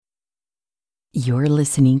You're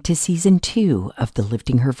listening to Season 2 of the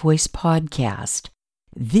Lifting Her Voice podcast.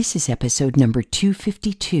 This is episode number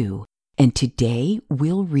 252, and today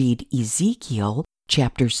we'll read Ezekiel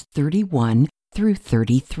chapters 31 through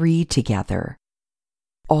 33 together.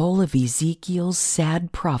 All of Ezekiel's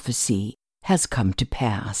sad prophecy has come to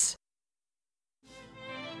pass.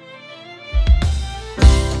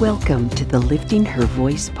 Welcome to the Lifting Her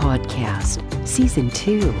Voice podcast, Season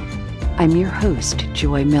 2. I'm your host,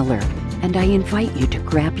 Joy Miller, and I invite you to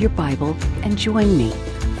grab your Bible and join me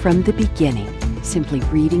from the beginning, simply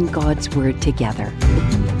reading God's Word together.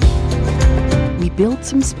 We built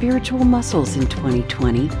some spiritual muscles in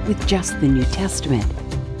 2020 with just the New Testament,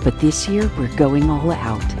 but this year we're going all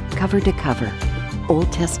out, cover to cover,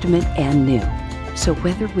 Old Testament and New. So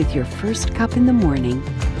whether with your first cup in the morning,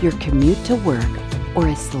 your commute to work, or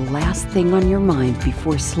as the last thing on your mind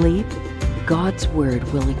before sleep, God's Word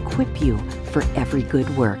will equip you for every good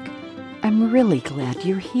work. I'm really glad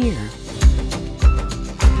you're here.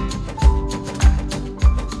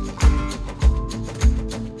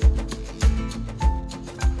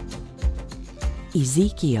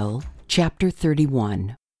 Ezekiel chapter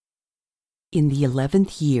 31. In the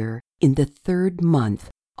 11th year, in the 3rd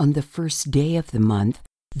month, on the 1st day of the month,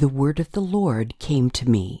 the word of the Lord came to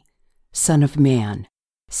me. Son of man,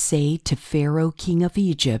 say to Pharaoh king of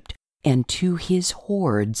Egypt and to his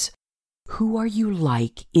hordes, who are you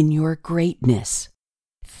like in your greatness?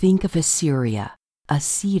 Think of Assyria, a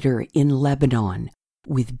cedar in Lebanon,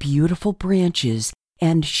 with beautiful branches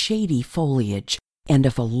and shady foliage, and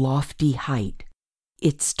of a lofty height.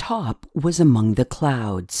 Its top was among the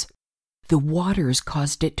clouds. The waters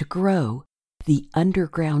caused it to grow. The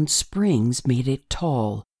underground springs made it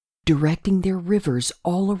tall, directing their rivers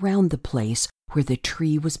all around the place where the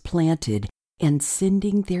tree was planted, and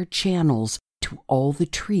sending their channels to all the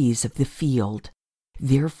trees of the field.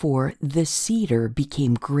 Therefore the cedar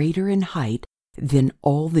became greater in height than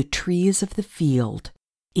all the trees of the field.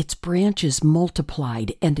 Its branches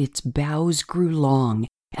multiplied, and its boughs grew long,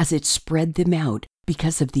 as it spread them out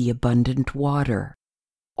because of the abundant water.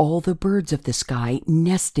 All the birds of the sky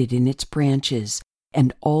nested in its branches,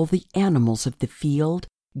 and all the animals of the field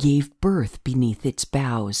gave birth beneath its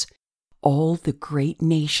boughs. All the great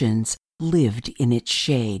nations lived in its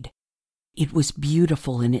shade. It was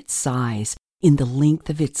beautiful in its size, in the length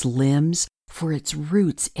of its limbs, for its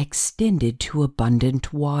roots extended to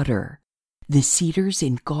abundant water. The cedars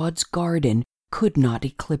in God's garden could not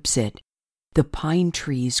eclipse it. The pine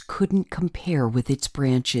trees couldn't compare with its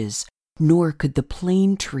branches, nor could the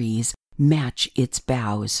plane trees match its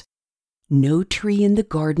boughs. No tree in the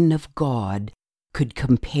garden of God could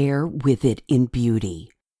compare with it in beauty.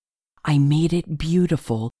 I made it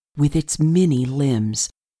beautiful with its many limbs,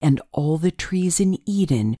 and all the trees in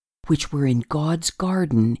Eden, which were in God's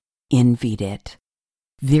garden, envied it.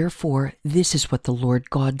 Therefore, this is what the Lord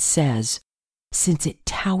God says: since it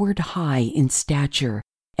towered high in stature,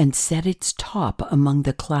 and set its top among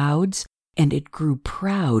the clouds, and it grew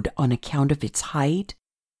proud on account of its height,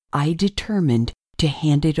 I determined to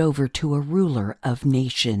hand it over to a ruler of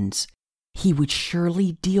nations. He would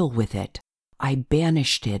surely deal with it. I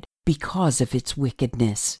banished it because of its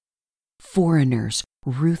wickedness. Foreigners,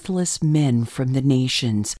 ruthless men from the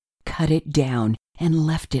nations, cut it down and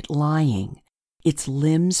left it lying. Its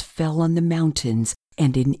limbs fell on the mountains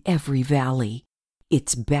and in every valley.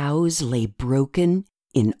 Its boughs lay broken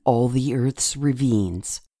in all the earth's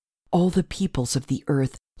ravines. All the peoples of the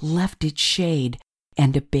earth left its shade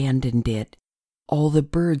and abandoned it. All the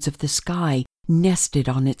birds of the sky nested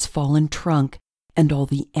on its fallen trunk, and all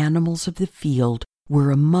the animals of the field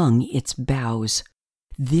were among its boughs.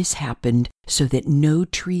 This happened so that no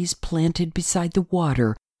trees planted beside the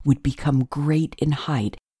water would become great in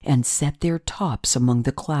height and set their tops among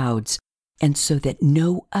the clouds, and so that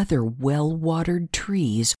no other well-watered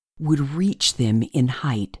trees would reach them in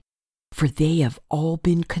height. For they have all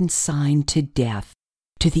been consigned to death,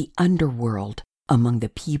 to the underworld, among the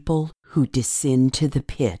people who descend to the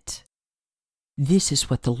pit. This is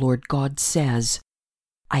what the Lord God says: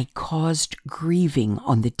 I caused grieving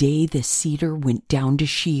on the day the cedar went down to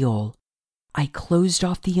Sheol. I closed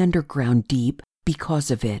off the underground deep because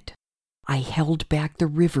of it. I held back the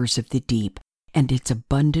rivers of the deep, and its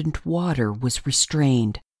abundant water was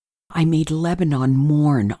restrained. I made Lebanon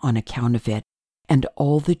mourn on account of it, and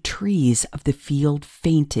all the trees of the field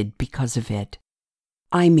fainted because of it.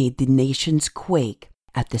 I made the nations quake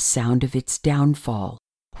at the sound of its downfall,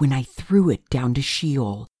 when I threw it down to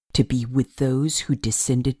Sheol, to be with those who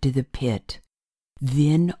descended to the pit.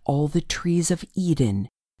 Then all the trees of Eden,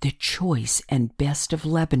 the choice and best of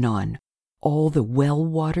Lebanon, all the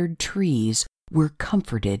well-watered trees were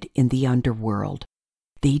comforted in the underworld.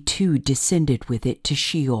 They too descended with it to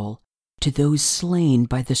Sheol, to those slain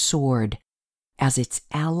by the sword. As its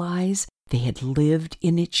allies, they had lived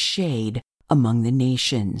in its shade among the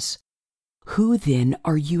nations. Who then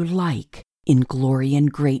are you like in glory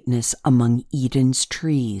and greatness among Eden's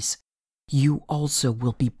trees? You also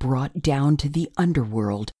will be brought down to the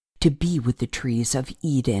underworld to be with the trees of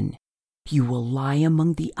Eden. You will lie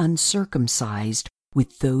among the uncircumcised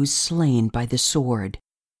with those slain by the sword.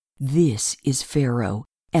 This is Pharaoh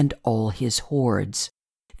and all his hordes.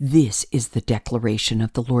 This is the declaration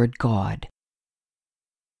of the Lord God.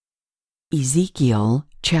 Ezekiel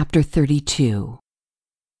chapter 32.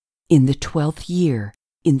 In the 12th year,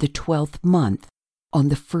 in the 12th month, on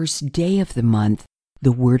the first day of the month,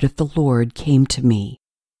 the word of the Lord came to me.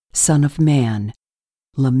 Son of man,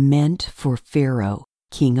 lament for Pharaoh,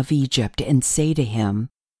 king of Egypt, and say to him,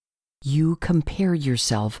 You compare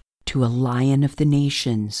yourself to a lion of the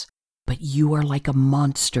nations, but you are like a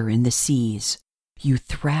monster in the seas. You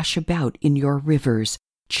thrash about in your rivers,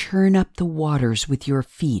 churn up the waters with your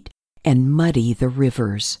feet, and muddy the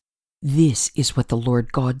rivers. This is what the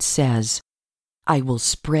Lord God says. I will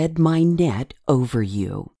spread my net over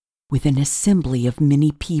you, with an assembly of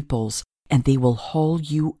many peoples, and they will haul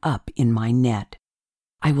you up in my net.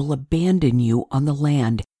 I will abandon you on the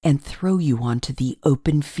land and throw you onto the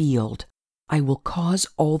open field. I will cause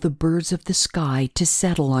all the birds of the sky to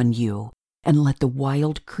settle on you, and let the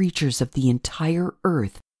wild creatures of the entire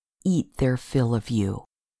earth eat their fill of you.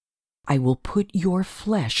 I will put your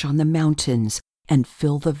flesh on the mountains and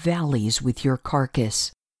fill the valleys with your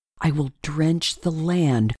carcass. I will drench the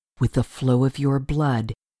land with the flow of your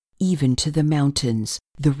blood, even to the mountains.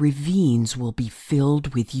 The ravines will be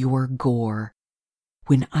filled with your gore.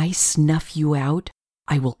 When I snuff you out,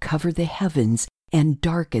 I will cover the heavens and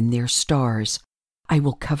darken their stars. I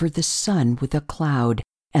will cover the sun with a cloud,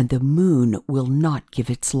 and the moon will not give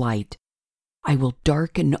its light. I will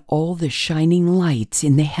darken all the shining lights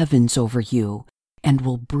in the heavens over you, and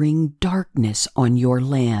will bring darkness on your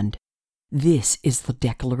land. This is the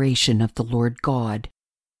declaration of the Lord God.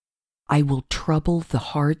 I will trouble the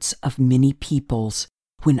hearts of many peoples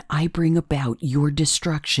when I bring about your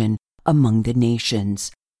destruction among the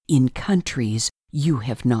nations, in countries you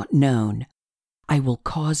have not known. I will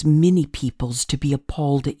cause many peoples to be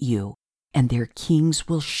appalled at you, and their kings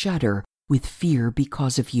will shudder with fear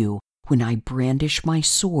because of you when I brandish my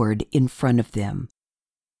sword in front of them.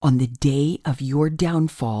 On the day of your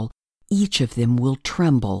downfall, each of them will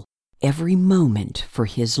tremble every moment for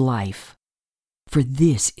his life. For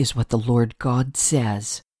this is what the Lord God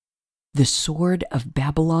says. The sword of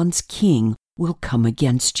Babylon's king will come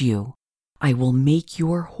against you. I will make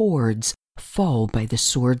your hordes fall by the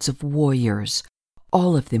swords of warriors,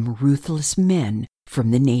 all of them ruthless men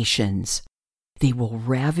from the nations. They will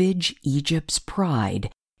ravage Egypt's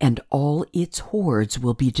pride, and all its hordes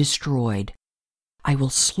will be destroyed. I will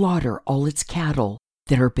slaughter all its cattle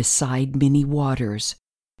that are beside many waters.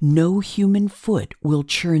 No human foot will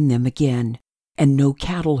churn them again, and no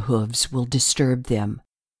cattle hooves will disturb them.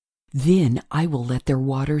 Then I will let their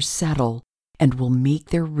waters settle, and will make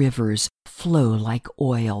their rivers flow like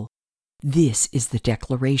oil. This is the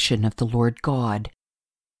declaration of the Lord God.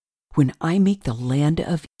 When I make the land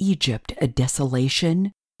of Egypt a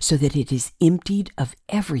desolation, so that it is emptied of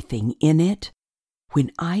everything in it,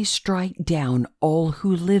 when I strike down all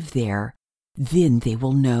who live there, then they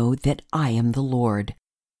will know that I am the Lord.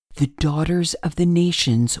 The daughters of the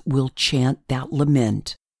nations will chant that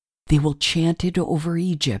lament. They will chant it over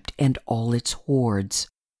Egypt and all its hordes.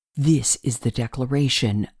 This is the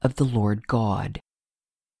declaration of the Lord God.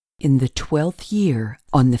 In the 12th year,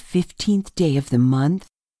 on the 15th day of the month,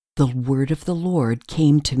 the word of the Lord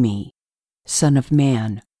came to me. Son of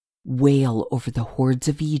man, wail over the hordes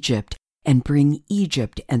of Egypt, and bring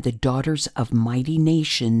Egypt and the daughters of mighty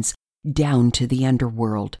nations down to the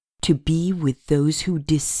underworld, to be with those who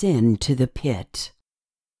descend to the pit.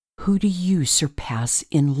 Who do you surpass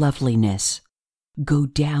in loveliness? Go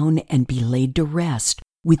down and be laid to rest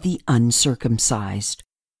with the uncircumcised.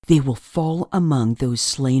 They will fall among those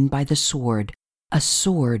slain by the sword. A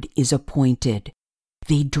sword is appointed.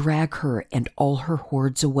 They drag her and all her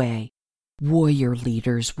hordes away. Warrior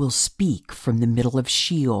leaders will speak from the middle of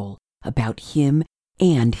Sheol about him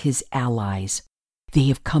and his allies. They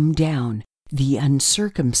have come down. The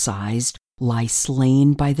uncircumcised lie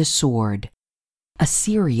slain by the sword.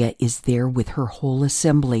 Assyria is there with her whole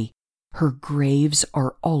assembly. Her graves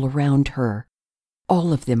are all around her.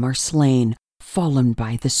 All of them are slain, fallen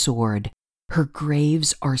by the sword. Her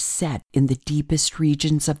graves are set in the deepest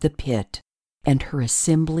regions of the pit, and her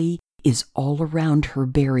assembly is all around her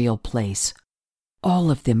burial place.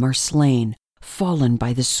 All of them are slain, fallen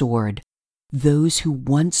by the sword, those who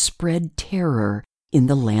once spread terror in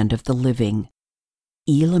the land of the living.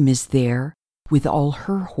 Elam is there, with all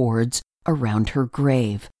her hordes around her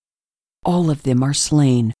grave. All of them are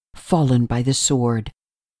slain, fallen by the sword,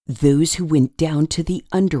 those who went down to the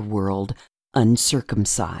underworld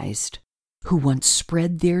uncircumcised, who once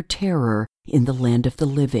spread their terror in the land of the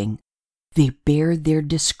living. They bear their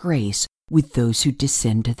disgrace with those who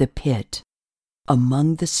descend to the pit.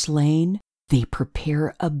 Among the slain, they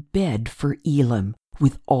prepare a bed for Elam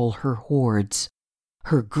with all her hordes.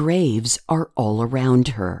 Her graves are all around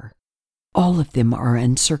her. All of them are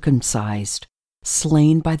uncircumcised,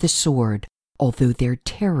 slain by the sword, although their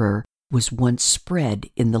terror was once spread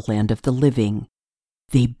in the land of the living.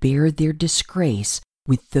 They bear their disgrace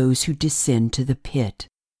with those who descend to the pit.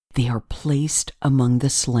 They are placed among the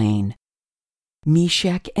slain.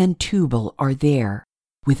 Meshach and Tubal are there,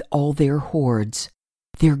 with all their hordes.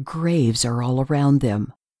 Their graves are all around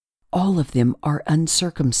them. All of them are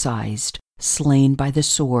uncircumcised, slain by the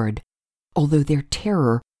sword, although their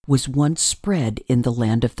terror was once spread in the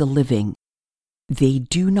land of the living. They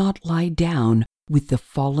do not lie down with the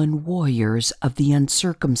fallen warriors of the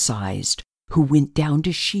uncircumcised, who went down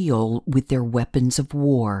to Sheol with their weapons of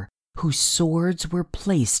war, whose swords were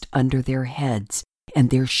placed under their heads, and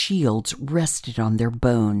their shields rested on their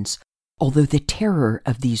bones, although the terror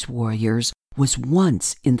of these warriors was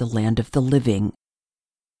once in the land of the living.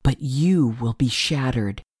 But you will be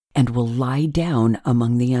shattered, and will lie down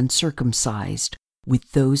among the uncircumcised,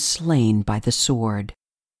 with those slain by the sword.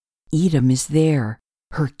 Edom is there,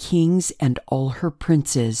 her kings and all her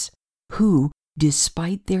princes, who,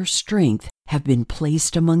 despite their strength, have been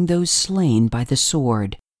placed among those slain by the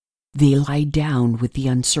sword. They lie down with the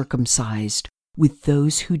uncircumcised, with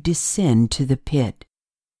those who descend to the pit.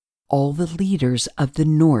 All the leaders of the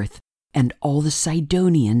north and all the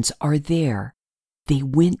Sidonians are there. They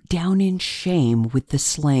went down in shame with the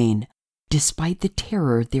slain, despite the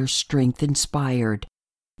terror their strength inspired.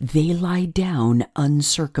 They lie down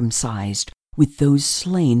uncircumcised with those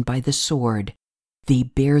slain by the sword. They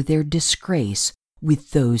bear their disgrace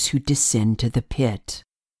with those who descend to the pit.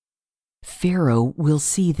 Pharaoh will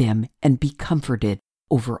see them and be comforted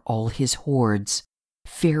over all his hordes,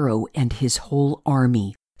 Pharaoh and his whole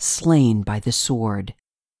army slain by the sword.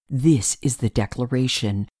 This is the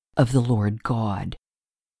declaration of the Lord God.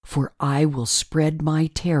 For I will spread my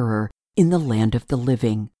terror in the land of the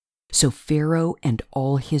living, so Pharaoh and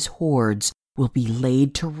all his hordes will be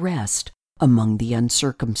laid to rest among the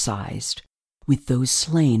uncircumcised, with those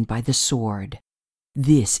slain by the sword.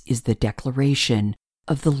 This is the declaration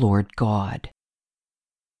of the Lord God.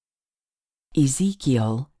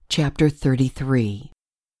 Ezekiel chapter 33.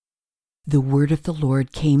 The word of the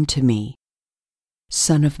Lord came to me.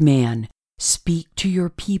 Son of man, speak to your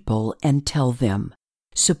people and tell them,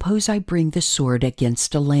 suppose I bring the sword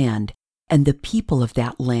against a land, and the people of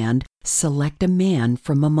that land select a man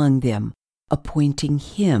from among them, appointing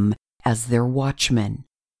him as their watchman.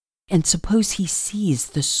 And suppose he sees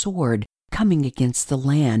the sword coming against the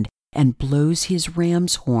land and blows his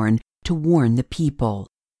ram's horn to warn the people.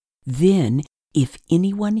 Then, if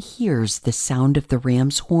anyone hears the sound of the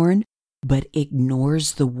ram's horn, but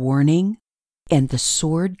ignores the warning, and the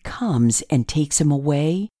sword comes and takes him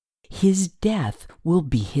away, his death will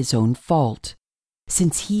be his own fault.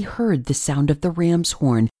 Since he heard the sound of the ram's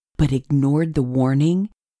horn, but ignored the warning,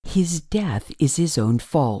 his death is his own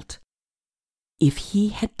fault. If he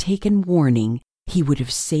had taken warning, he would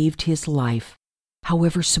have saved his life.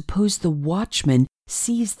 However, suppose the watchman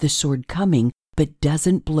sees the sword coming, but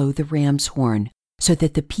doesn't blow the ram's horn, so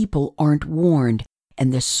that the people aren't warned,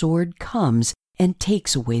 and the sword comes and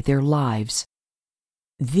takes away their lives.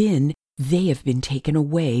 Then they have been taken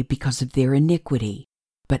away because of their iniquity,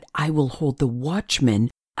 but I will hold the watchmen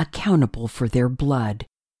accountable for their blood.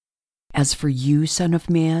 As for you, Son of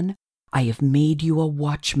man, I have made you a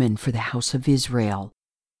watchman for the house of Israel.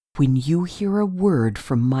 When you hear a word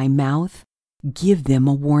from my mouth, give them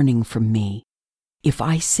a warning from me. If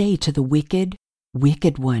I say to the wicked,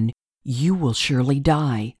 Wicked one, you will surely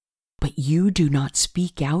die, but you do not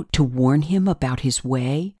speak out to warn him about his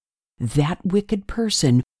way, that wicked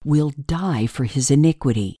person will die for his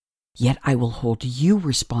iniquity, yet I will hold you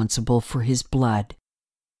responsible for his blood.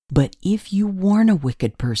 But if you warn a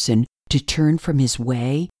wicked person to turn from his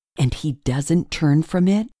way, and he doesn't turn from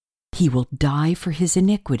it, he will die for his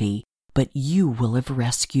iniquity, but you will have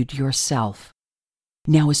rescued yourself.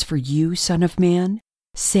 Now as for you, Son of man,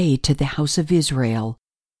 say to the house of Israel,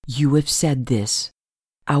 You have said this,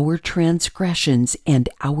 Our transgressions and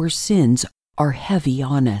our sins are heavy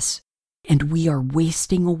on us, and we are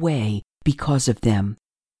wasting away because of them.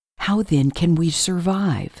 How then can we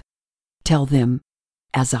survive? Tell them,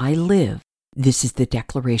 as I live, this is the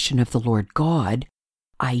declaration of the Lord God,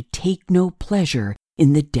 I take no pleasure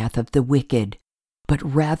in the death of the wicked, but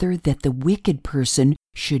rather that the wicked person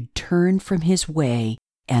should turn from his way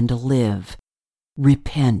and live.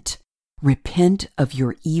 Repent, repent of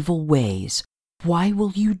your evil ways. Why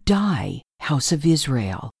will you die, house of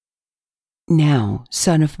Israel? Now,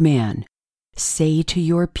 Son of Man, say to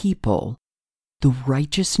your people, the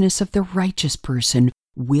righteousness of the righteous person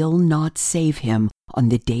will not save him on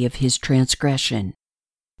the day of his transgression,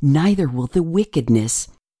 neither will the wickedness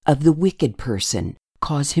of the wicked person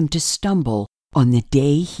cause him to stumble on the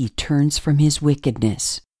day he turns from his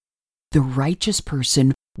wickedness. The righteous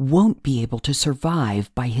person won't be able to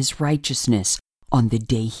survive by his righteousness on the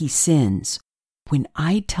day he sins. When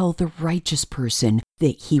I tell the righteous person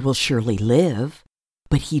that he will surely live,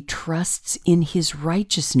 but he trusts in his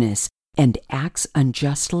righteousness and acts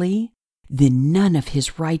unjustly, then none of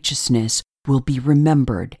his righteousness will be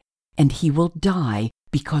remembered, and he will die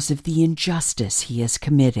because of the injustice he has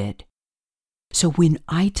committed. So when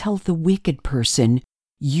I tell the wicked person,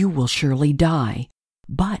 you will surely die,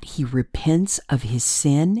 but he repents of his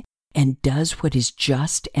sin and does what is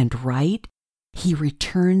just and right, he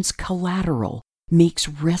returns collateral, makes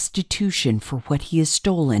restitution for what he has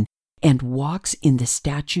stolen, and walks in the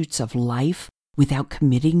statutes of life without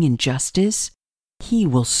committing injustice, he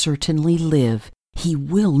will certainly live. He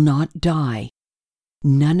will not die.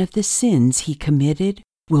 None of the sins he committed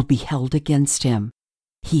will be held against him.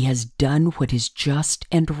 He has done what is just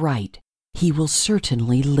and right. He will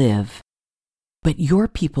certainly live. But your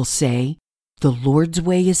people say, the Lord's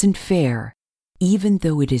way isn't fair, even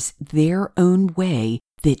though it is their own way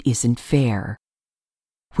that isn't fair.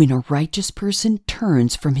 When a righteous person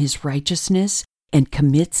turns from his righteousness and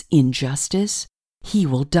commits injustice, he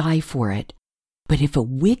will die for it. But if a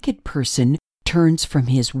wicked person turns from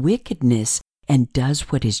his wickedness and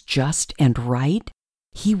does what is just and right,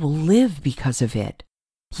 he will live because of it.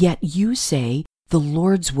 Yet you say the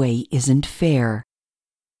Lord's way isn't fair.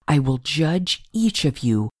 I will judge each of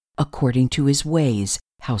you according to his ways,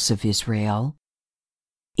 house of Israel.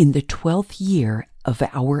 In the 12th year of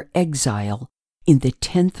our exile, in the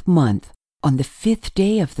 10th month, on the 5th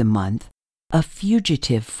day of the month, a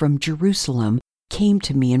fugitive from Jerusalem came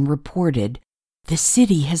to me and reported, the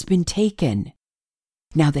city has been taken.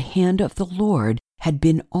 Now the hand of the Lord had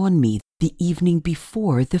been on me the evening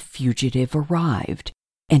before the fugitive arrived,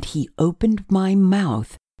 and he opened my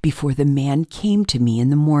mouth before the man came to me in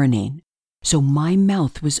the morning. So my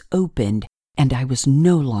mouth was opened, and I was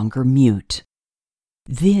no longer mute.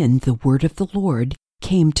 Then the word of the Lord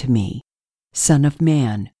came to me, Son of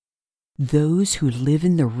man, those who live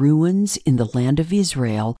in the ruins in the land of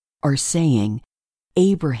Israel are saying,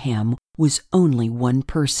 Abraham was only one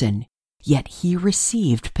person, yet he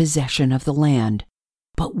received possession of the land.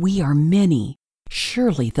 But we are many.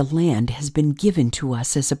 Surely the land has been given to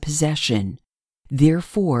us as a possession.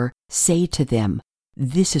 Therefore say to them,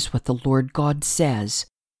 this is what the Lord God says.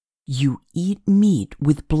 You eat meat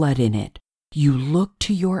with blood in it. You look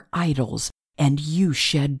to your idols, and you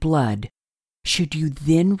shed blood. Should you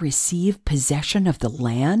then receive possession of the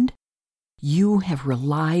land? You have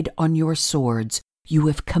relied on your swords. You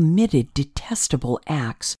have committed detestable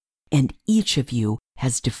acts, and each of you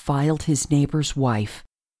has defiled his neighbor's wife.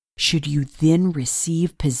 Should you then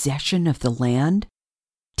receive possession of the land?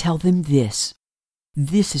 Tell them this.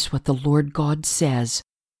 This is what the Lord God says.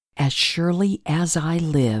 As surely as I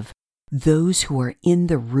live, those who are in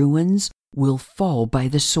the ruins will fall by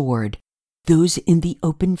the sword. Those in the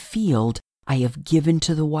open field I have given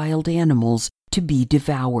to the wild animals to be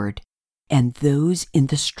devoured, and those in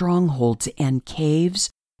the strongholds and caves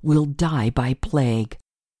will die by plague.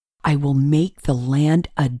 I will make the land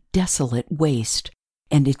a desolate waste,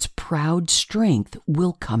 and its proud strength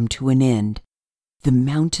will come to an end. The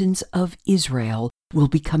mountains of Israel will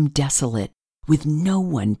become desolate, with no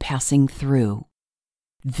one passing through.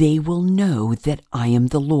 They will know that I am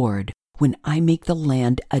the Lord when I make the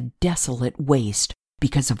land a desolate waste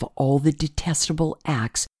because of all the detestable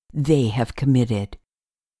acts they have committed.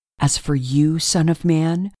 As for you, Son of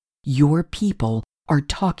man, your people are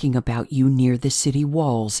talking about you near the city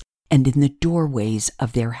walls and in the doorways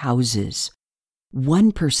of their houses.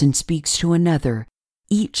 One person speaks to another,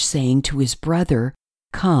 each saying to his brother,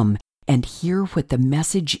 Come and hear what the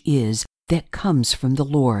message is that comes from the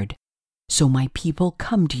Lord. So my people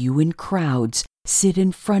come to you in crowds, sit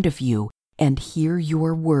in front of you, and hear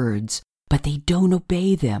your words, but they don't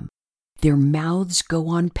obey them. Their mouths go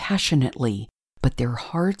on passionately, but their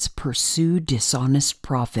hearts pursue dishonest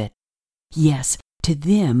profit. Yes, to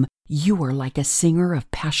them You are like a singer of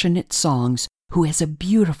passionate songs who has a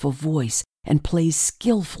beautiful voice and plays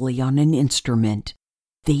skillfully on an instrument.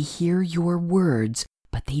 They hear your words,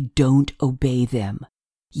 but they don't obey them.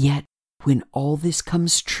 Yet, when all this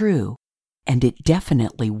comes true, and it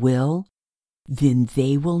definitely will, then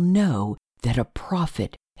they will know that a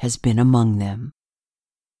prophet has been among them.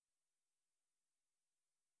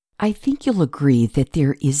 I think you'll agree that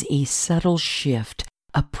there is a subtle shift,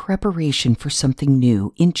 a preparation for something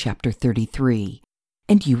new in chapter 33.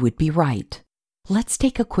 And you would be right. Let's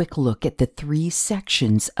take a quick look at the 3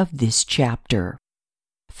 sections of this chapter.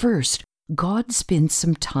 First, God spends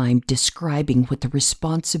some time describing what the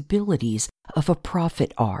responsibilities of a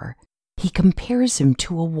prophet are. He compares him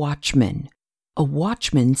to a watchman. A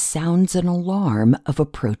watchman sounds an alarm of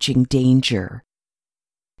approaching danger.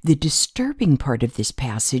 The disturbing part of this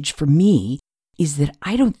passage for me is that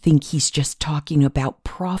I don't think he's just talking about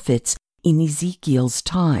prophets in Ezekiel's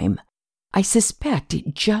time. I suspect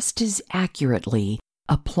it just as accurately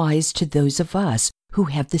applies to those of us who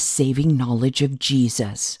have the saving knowledge of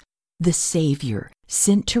Jesus, the Savior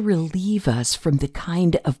sent to relieve us from the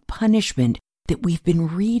kind of punishment that we've been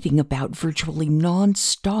reading about virtually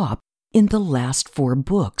non-stop in the last 4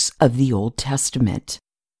 books of the Old Testament.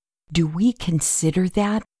 Do we consider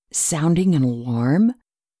that sounding an alarm?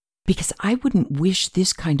 Because I wouldn't wish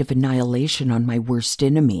this kind of annihilation on my worst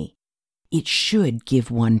enemy. It should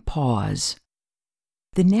give one pause.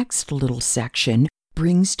 The next little section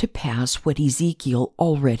brings to pass what Ezekiel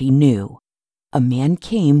already knew. A man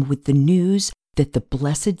came with the news that the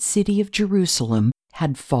blessed city of Jerusalem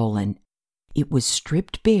had fallen. It was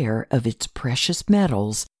stripped bare of its precious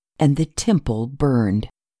metals, and the temple burned.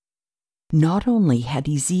 Not only had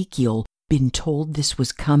Ezekiel been told this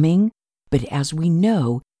was coming, but as we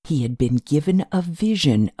know, he had been given a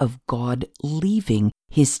vision of God leaving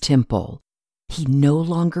his temple. He no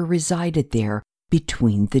longer resided there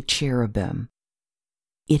between the cherubim.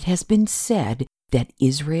 It has been said that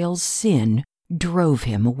Israel's sin drove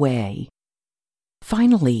him away.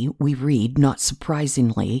 Finally, we read, not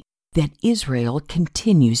surprisingly, that Israel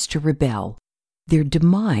continues to rebel. Their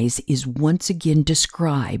demise is once again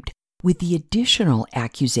described with the additional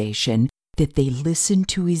accusation that they listen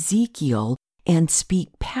to Ezekiel and speak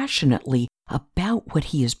passionately about what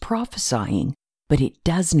he is prophesying, but it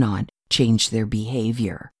does not change their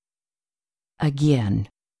behavior. Again,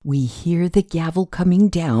 we hear the gavel coming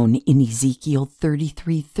down in Ezekiel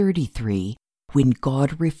 33:33 when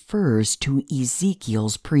God refers to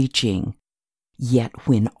Ezekiel's preaching. Yet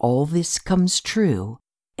when all this comes true,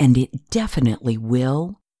 and it definitely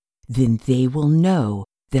will, then they will know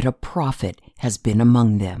that a prophet has been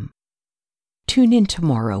among them. Tune in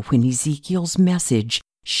tomorrow when Ezekiel's message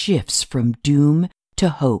shifts from doom to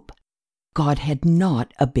hope. God had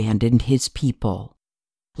not abandoned his people.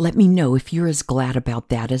 Let me know if you're as glad about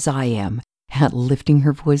that as I am at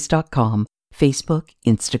liftinghervoice.com, Facebook,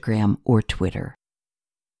 Instagram, or Twitter.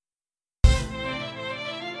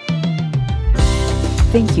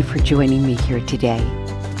 Thank you for joining me here today.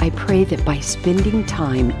 I pray that by spending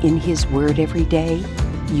time in His Word every day,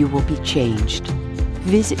 you will be changed.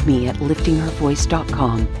 Visit me at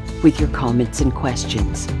liftinghervoice.com with your comments and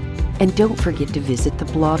questions. And don't forget to visit the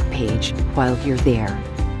blog page while you're there.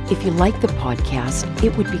 If you like the podcast,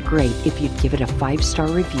 it would be great if you'd give it a 5-star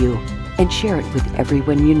review and share it with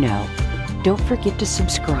everyone you know. Don't forget to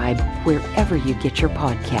subscribe wherever you get your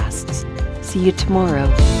podcasts. See you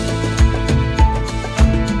tomorrow.